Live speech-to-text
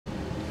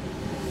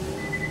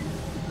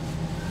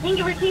Thank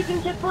you for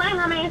choosing Chick-Fil-A.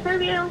 How may I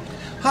serve you?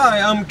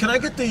 Hi, can I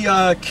get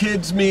the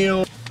kids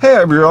meal? Hey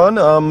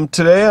everyone,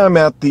 today I'm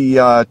at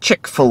the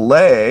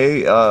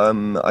Chick-Fil-A.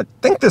 I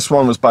think this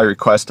one was by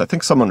request. I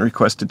think someone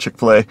requested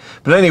Chick-Fil-A.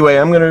 But anyway,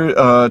 I'm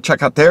gonna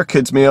check out their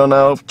kids meal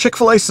now.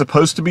 Chick-Fil-A is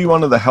supposed to be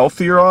one of the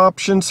healthier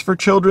options for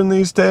children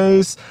these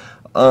days.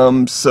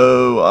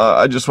 So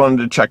I just wanted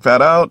to check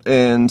that out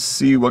and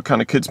see what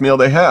kind of kids meal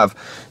they have.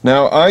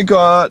 Now I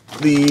got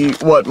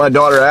what my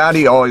daughter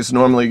Addie always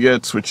normally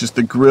gets, which is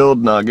the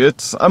grilled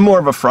nuggets. I'm more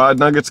of a fried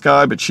nuggets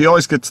guy, but she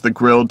always gets the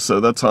grilled, so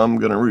that's how I'm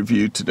gonna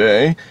review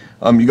today.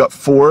 You got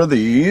 4 of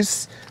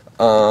these.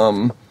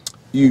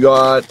 You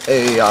got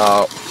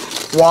a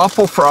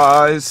waffle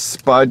fries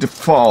by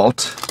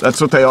default. That's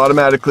what they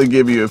automatically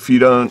give you if you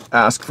don't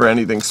ask for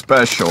anything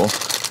special.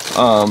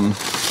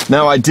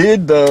 Now I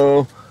did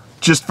though,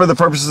 just for the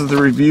purposes of the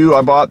review,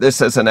 I bought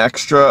this as an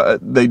extra.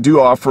 They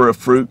do offer a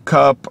fruit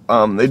cup.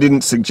 They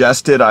didn't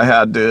suggest it. I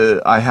had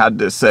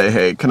to say,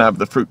 hey, can I have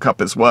the fruit cup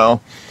as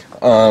well?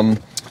 And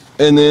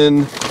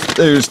then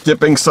there's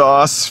dipping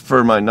sauce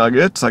for my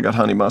nuggets. I got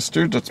honey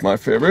mustard. That's my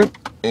favorite.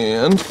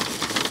 And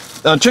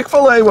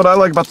Chick-fil-A, what I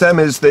like about them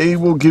is they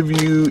will give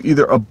you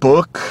either a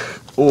book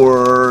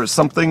or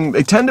something.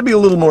 They tend to be a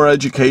little more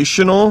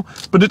educational,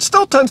 but it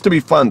still tends to be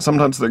fun.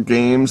 Sometimes they're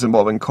games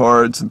involving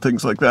cards and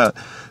things like that.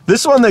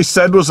 This one they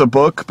said was a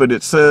book, but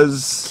it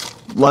says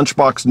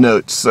lunchbox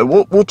notes. So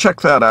we'll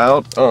check that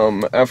out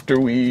after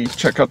we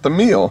check out the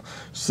meal.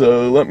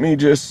 So let me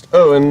just,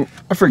 oh, and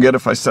I forget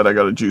if I said I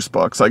got a juice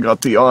box. I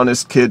got the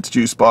Honest Kids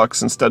juice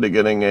box instead of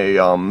getting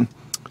a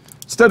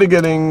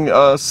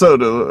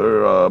soda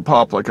or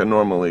pop like I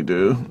normally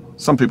do.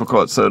 Some people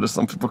call it soda,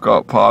 some people call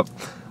it pop.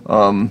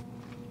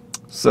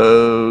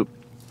 So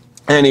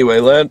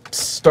anyway, let's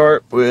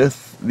start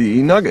with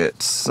the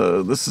nuggets.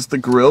 So this is the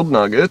grilled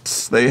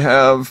nuggets. They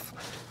have,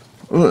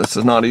 oh, this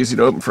is not easy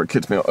to open for a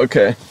kid's meal.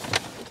 Okay,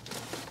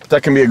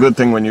 that can be a good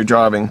thing when you're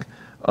driving.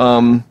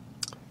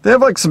 They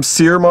have like some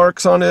sear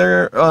marks on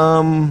there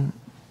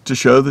to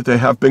show that they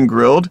have been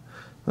grilled.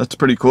 That's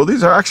pretty cool.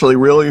 These are actually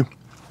really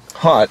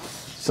hot,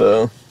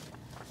 so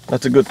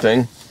that's a good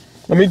thing.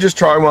 Let me just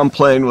try one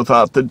plain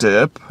without the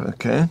dip.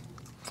 Okay.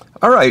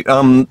 All right,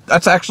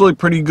 that's actually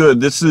pretty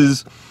good. This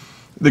is,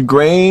 the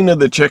grain of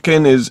the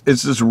chicken is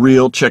just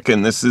real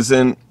chicken. This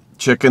isn't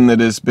chicken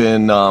that has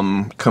been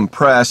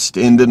compressed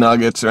into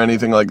nuggets or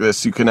anything like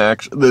this. You can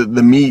actually,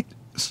 the meat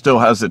still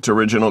has its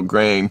original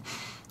grain.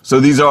 So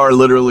these are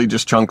literally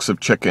just chunks of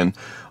chicken.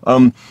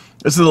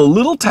 This is a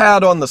little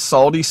tad on the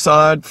salty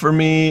side for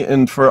me,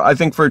 and I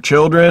think for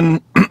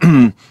children,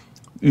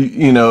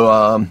 you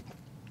know,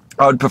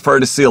 I would prefer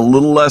to see a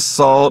little less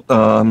salt.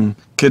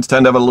 Kids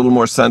tend to have a little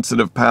more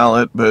sensitive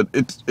palate, but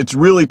it's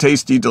really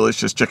tasty,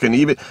 delicious chicken.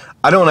 Even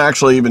I don't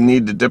actually even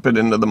need to dip it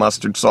into the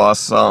mustard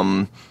sauce,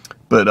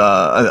 but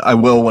I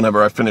will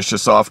whenever I finish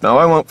this off. Now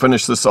I won't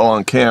finish this all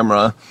on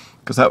camera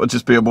because that would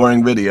just be a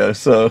boring video.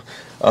 So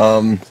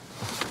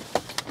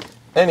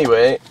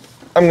anyway,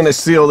 I'm gonna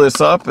seal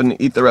this up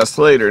and eat the rest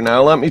later.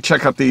 Now let me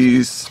check out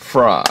these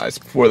fries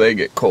before they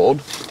get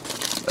cold.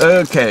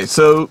 Okay,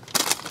 so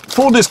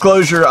full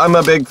disclosure, I'm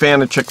a big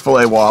fan of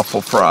Chick-fil-A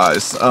waffle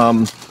fries.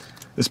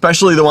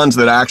 Especially the ones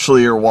that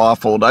actually are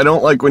waffled. I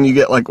don't like when you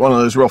get like one of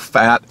those real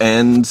fat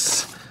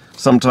ends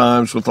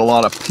sometimes with a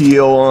lot of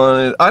peel on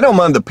it. I don't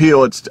mind the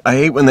peel. I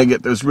hate when they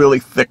get those really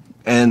thick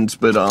ends,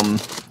 but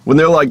when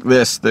they're like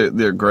this,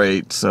 they're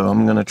great. So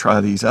I'm gonna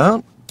try these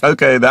out.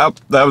 Okay,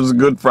 that was a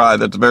good fry.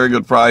 That's a very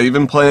good fry.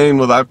 Even plain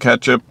without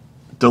ketchup,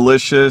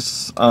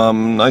 delicious,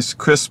 nice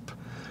crisp,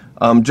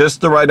 just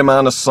the right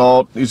amount of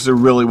salt. These are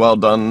really well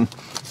done,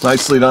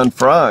 nicely done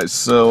fries.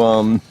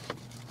 So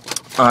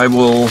I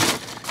will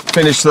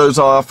finish those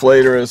off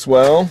later as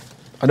well.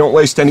 I don't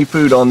waste any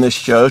food on this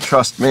show,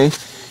 trust me.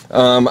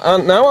 Now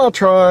I'll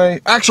try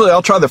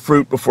the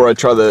fruit before I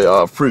try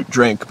the fruit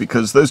drink,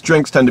 because those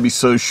drinks tend to be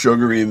so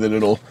sugary that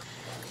it'll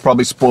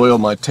probably spoil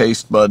my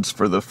taste buds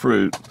for the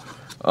fruit.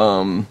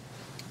 So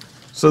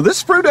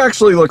this fruit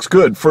actually looks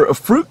good for a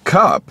fruit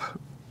cup.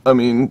 I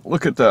mean,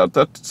 look at that.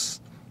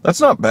 That's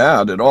not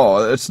bad at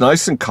all. It's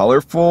nice and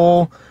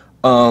colorful.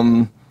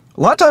 A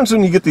lot of times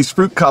when you get these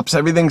fruit cups,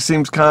 everything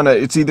seems kind of,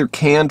 it's either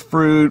canned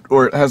fruit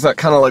or it has that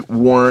kind of like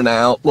worn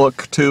out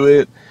look to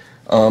it,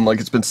 like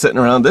it's been sitting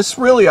around. This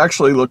really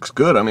actually looks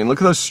good. I mean,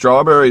 look at those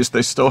strawberries.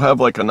 They still have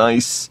like a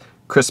nice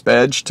crisp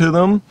edge to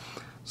them.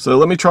 So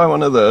let me try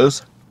one of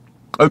those.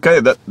 Okay,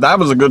 that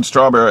was a good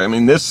strawberry. I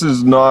mean, this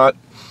is not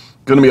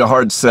going to be a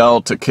hard sell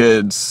to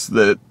kids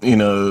that, you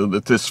know,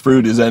 that this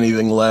fruit is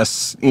anything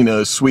less, you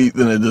know, sweet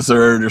than a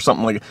dessert or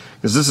something like it,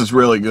 because this is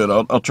really good.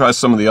 I'll try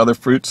some of the other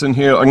fruits in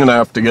here. I'm going to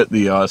have to get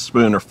the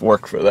spoon or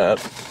fork for that.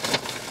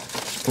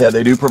 Yeah,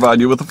 they do provide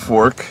you with a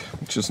fork,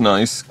 which is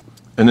nice.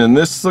 And then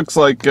this looks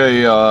like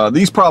a,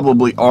 these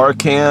probably are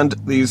canned.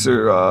 These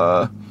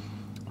are,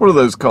 what are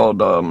those called?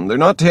 They're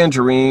not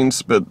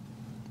tangerines, but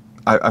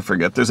I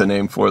forget. There's a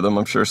name for them.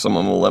 I'm sure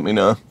someone will let me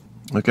know.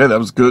 Okay, that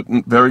was good.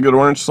 Very good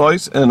orange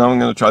slice. And now I'm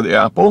going to try the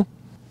apple.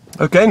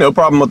 Okay, no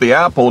problem with the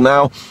apple.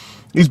 Now,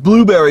 These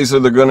blueberries are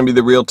going to be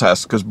the real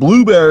test, because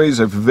blueberries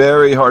are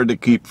very hard to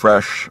keep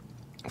fresh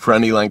for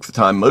any length of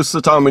time. Most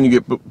of the time when you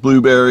get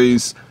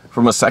blueberries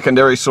from a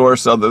secondary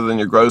source other than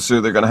your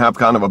grocer, they're going to have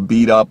kind of a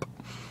beat up,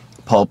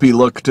 pulpy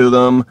look to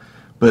them.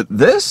 But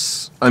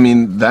this, I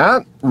mean,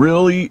 that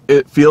really,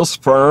 it feels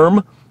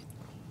firm.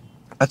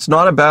 That's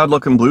not a bad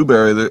looking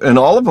blueberry, and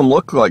all of them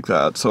look like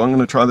that, so I'm going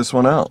to try this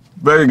one out.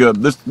 Very good.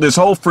 This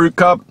whole fruit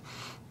cup,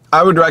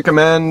 I would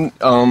recommend,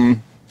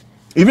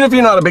 even if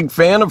you're not a big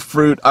fan of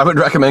fruit, I would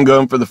recommend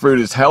going for the fruit.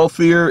 It's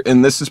healthier,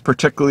 and this is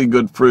particularly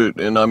good fruit.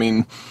 And I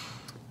mean,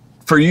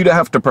 for you to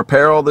have to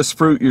prepare all this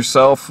fruit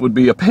yourself would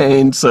be a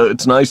pain, so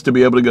it's nice to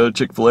be able to go to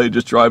Chick-Fil-A,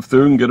 just drive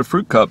through and get a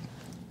fruit cup.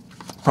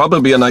 Probably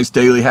be a nice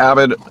daily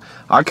habit.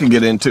 I could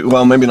get into,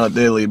 well, maybe not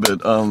daily,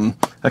 but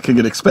that could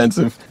get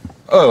expensive.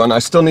 Oh, and I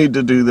still need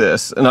to do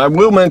this. And I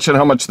will mention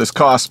how much this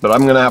costs, but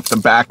I'm going to have to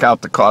back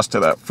out the cost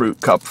of that fruit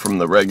cup from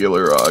the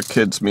regular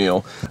kids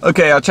meal.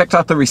 Okay, I checked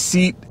out the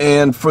receipt,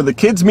 and for the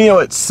kids meal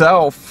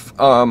itself,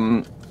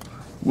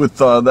 with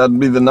that'd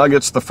be the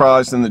nuggets, the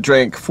fries, and the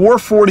drink,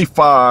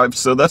 $4.45,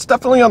 so that's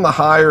definitely on the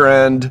higher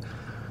end.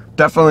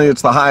 Definitely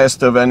it's the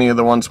highest of any of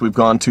the ones we've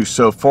gone to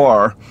so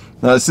far.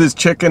 Now this is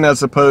chicken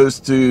as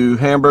opposed to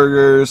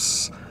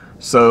hamburgers,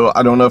 so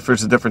I don't know if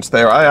there's a difference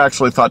there. I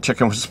actually thought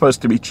chicken was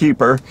supposed to be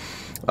cheaper.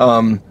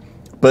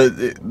 But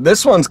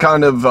this one's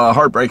kind of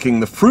heartbreaking.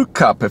 The fruit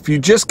cup, if you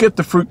just get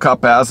the fruit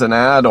cup as an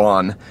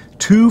add-on,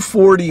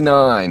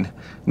 $2.49.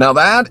 Now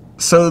that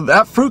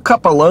fruit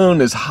cup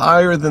alone is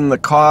higher than the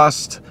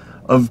cost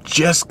of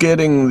just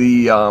getting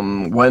the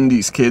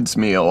Wendy's kids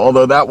meal,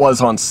 although that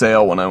was on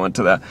sale when I went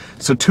to that.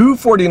 So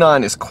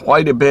 $2.49 is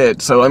quite a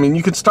bit. So I mean,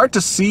 you can start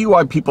to see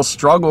why people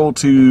struggle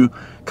to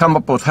come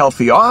up with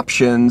healthy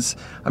options.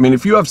 I mean,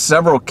 if you have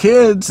several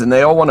kids and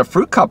they all want a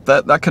fruit cup,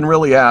 that can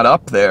really add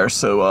up there.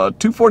 So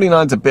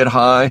 $2.49 is a bit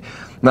high.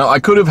 Now I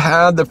could have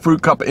had the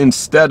fruit cup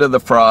instead of the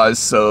fries,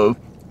 so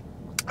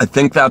I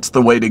think that's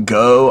the way to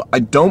go. I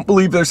don't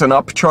believe there's an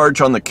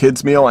upcharge on the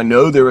kids meal. I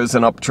know there is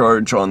an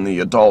upcharge on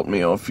the adult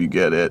meal if you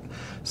get it.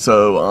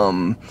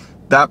 So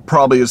that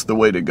probably is the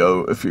way to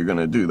go if you're going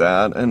to do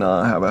that and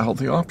have a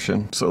healthy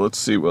option. So let's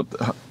see what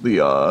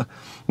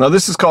now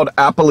this is called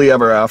Appley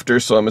Ever After,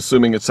 so I'm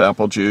assuming it's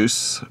apple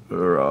juice,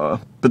 or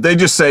but they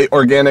just say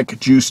organic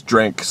juice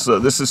drink. So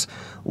this is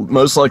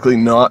most likely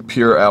not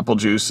pure apple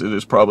juice. It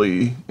is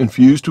probably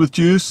infused with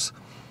juice.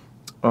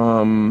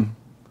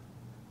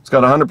 It's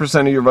got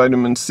 100% of your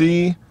vitamin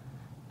C.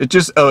 It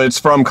just, oh, it's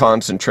from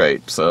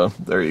concentrate, so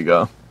there you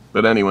go.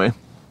 But anyway.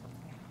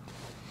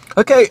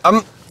 Okay,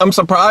 I'm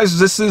surprised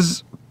this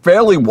is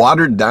fairly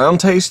watered down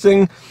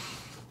tasting.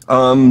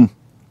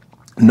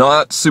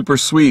 Not super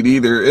sweet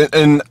either.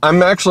 And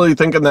I'm actually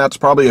thinking that's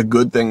probably a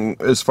good thing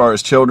as far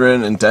as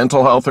children and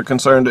dental health are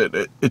concerned.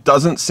 It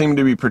doesn't seem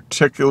to be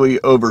particularly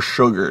over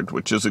sugared,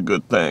 which is a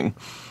good thing.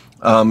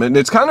 And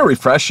it's kind of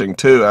refreshing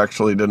too,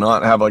 actually, to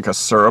not have like a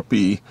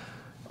syrupy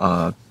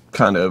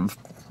kind of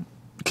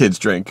kids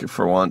drink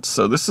for once.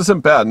 So this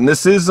isn't bad. And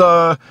this is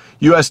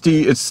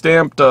USD, it's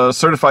stamped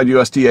certified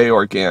USDA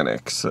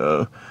organic.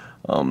 So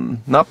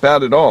not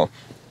bad at all.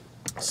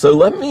 So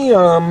let me,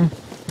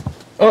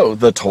 oh,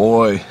 the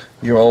toy.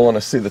 You all want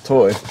to see the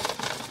toy.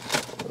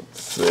 Let's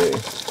see.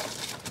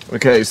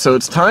 Okay, so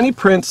it's Tiny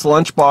Prince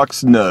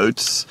Lunchbox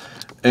Notes.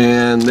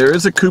 And there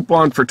is a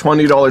coupon for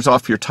 $20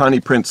 off your Tiny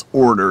Prince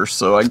order.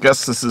 So I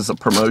guess this is a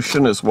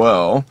promotion as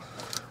well.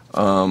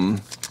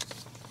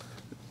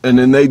 And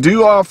then they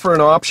do offer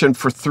an option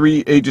for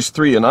ages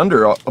 3 and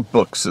under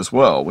books as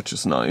well, which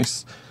is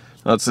nice.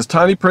 Now it says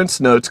Tiny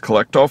Prince Notes,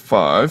 collect all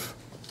 5.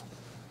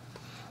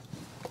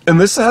 And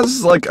this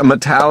has like a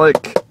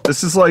metallic,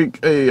 this is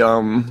like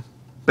a,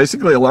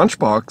 basically a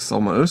lunchbox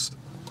almost.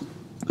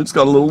 It's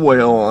got a little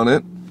whale on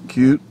it.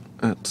 Cute.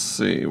 Let's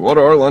see. What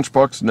are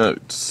lunchbox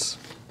notes?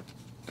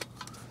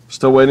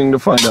 Still waiting to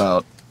find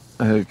out.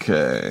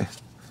 Okay.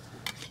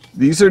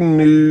 These are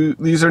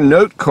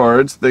note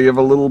cards. They have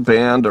a little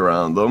band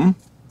around them.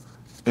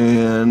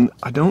 And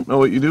I don't know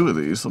what you do with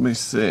these. Let me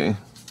see.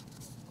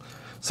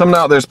 Someone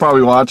out there's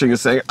probably watching and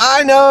saying,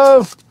 I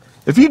know!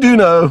 If you do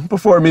know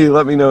before me,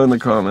 let me know in the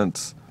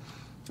comments.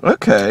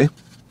 Okay.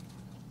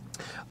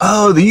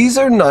 Oh, these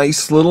are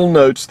nice little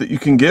notes that you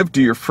can give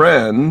to your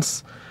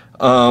friends.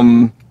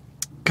 Kind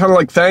of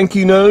like thank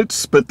you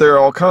notes, but they're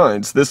all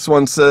kinds. This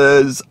one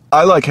says,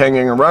 I like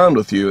hanging around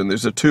with you, and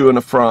there's a to and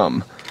a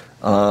from.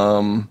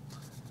 And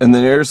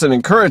then there's an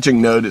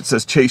encouraging note. It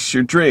says chase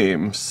your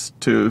dreams,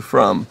 to,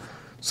 from.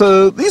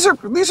 So these are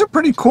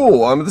pretty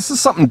cool. I mean, this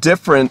is something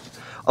different.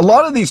 A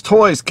lot of these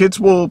toys, kids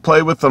will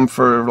play with them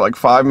for like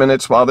 5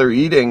 minutes while they're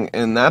eating,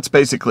 and that's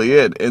basically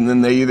it. And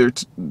then they either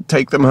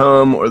take them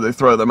home or they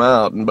throw them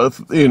out. And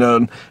both, you know,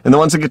 and the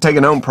ones that get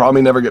taken home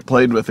probably never get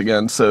played with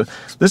again. So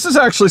this is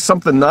actually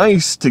something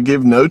nice to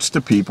give notes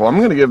to people. I'm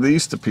going to give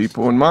these to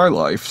people in my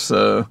life.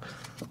 So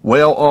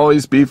we'll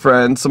always be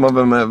friends. Some of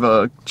them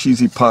have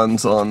cheesy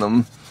puns on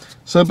them.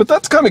 So, but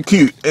that's kind of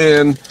cute.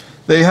 And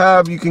they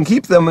have, you can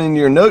keep them in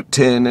your note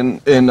tin,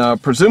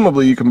 and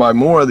presumably you can buy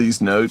more of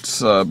these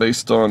notes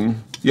based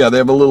on, yeah, they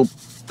have a little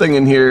something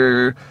in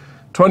here,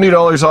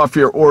 $20 off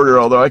your order,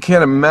 although I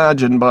can't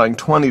imagine buying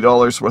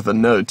 $20 worth of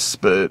notes,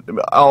 but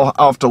I'll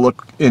have to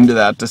look into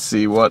that to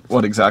see what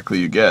exactly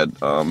you get.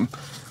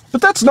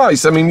 But that's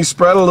nice. I mean, you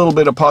spread a little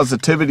bit of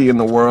positivity in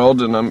the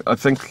world, and I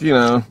think, you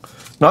know,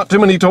 not too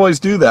many toys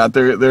do that.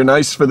 They're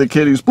nice for the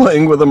kid who's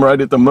playing with them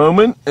right at the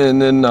moment,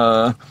 and then,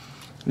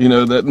 you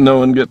know, that no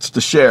one gets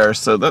to share.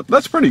 So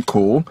that's pretty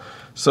cool.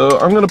 So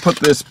I'm going to put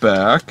this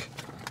back.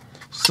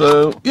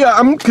 So, yeah,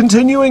 I'm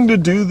continuing to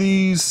do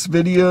these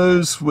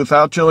videos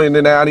without Jillian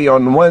and Addie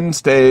on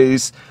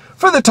Wednesdays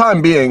for the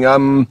time being.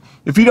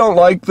 If you don't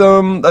like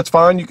them, that's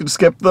fine. You can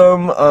skip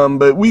them.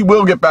 But we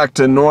will get back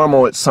to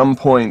normal at some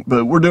point.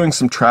 But we're doing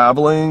some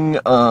traveling.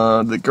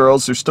 The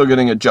girls are still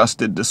getting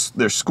adjusted to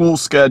their school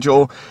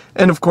schedule.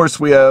 And, of course,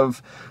 we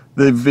have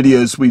the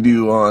videos we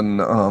do on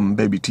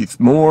Babyteeth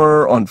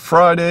More on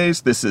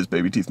Fridays. This is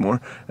Babyteeth More.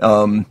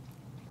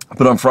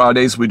 But on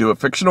Fridays we do a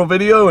fictional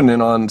video, and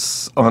then on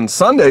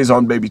Sundays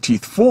on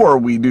Babyteeth 4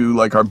 we do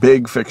like our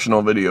big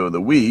fictional video of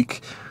the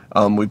week.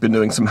 We've been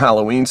doing some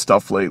Halloween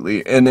stuff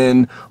lately. And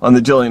then on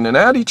the Jillian and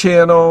Addie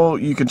channel,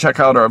 you can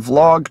check out our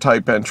vlog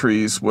type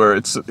entries where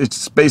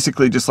it's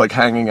basically just like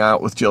hanging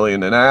out with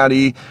Jillian and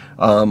Addie.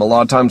 A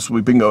lot of times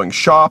we've been going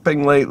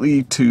shopping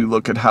lately to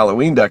look at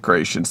Halloween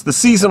decorations. The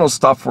seasonal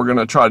stuff, we're going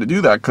to try to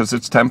do that because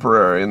it's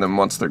temporary, and then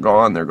once they're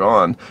gone, they're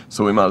gone.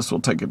 So we might as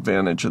well take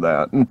advantage of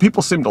that. And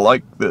people seem to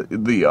like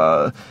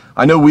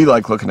I know we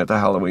like looking at the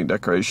Halloween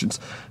decorations.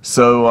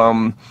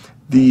 So,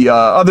 the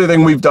other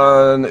thing we've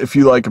done, if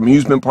you like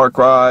amusement park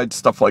rides,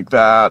 stuff like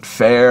that,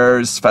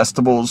 fairs,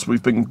 festivals,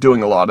 we've been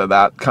doing a lot of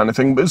that kind of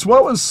thing, as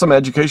well as some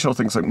educational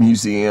things like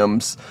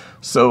museums.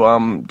 So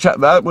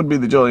that would be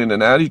the Jillian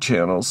and Addie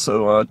channels,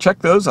 so check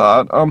those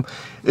out.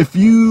 If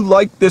you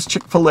like this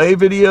Chick-Fil-A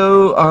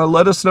video,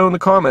 let us know in the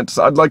comments.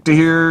 I'd like to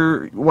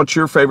hear what's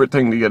your favorite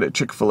thing to get at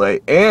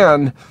Chick-Fil-A,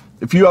 and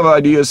if you have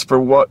ideas for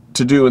what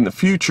to do in the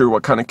future,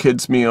 what kind of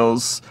kids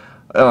meals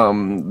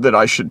that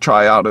I should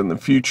try out in the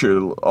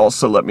future,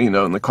 also let me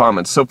know in the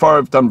comments. So far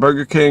I've done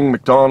Burger King,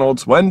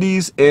 McDonald's,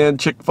 Wendy's, and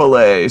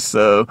Chick-Fil-A,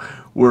 so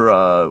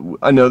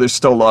I know there's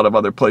still a lot of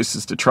other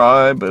places to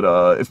try,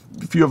 but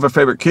if you have a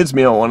favorite kids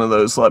meal, one of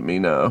those, let me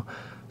know.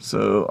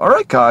 So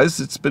alright guys,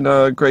 it's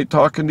been great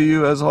talking to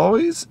you as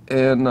always,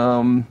 and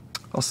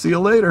I'll see you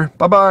later.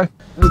 Bye bye.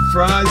 With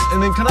fries,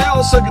 and then can I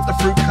also get the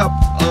fruit cup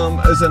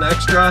as an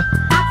extra?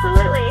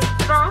 Absolutely.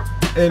 Small?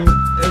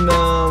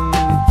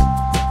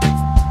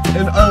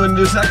 And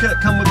does that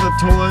come with a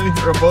toy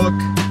or a book?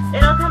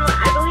 It'll come,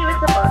 I believe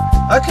it's a book.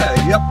 Okay,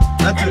 yep,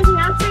 that's Anything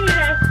it. else for you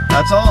guys?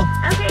 That's all.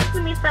 Okay,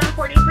 so meet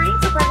 743,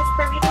 so pleasure to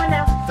serve you the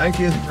window. Thank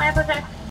you. My pleasure.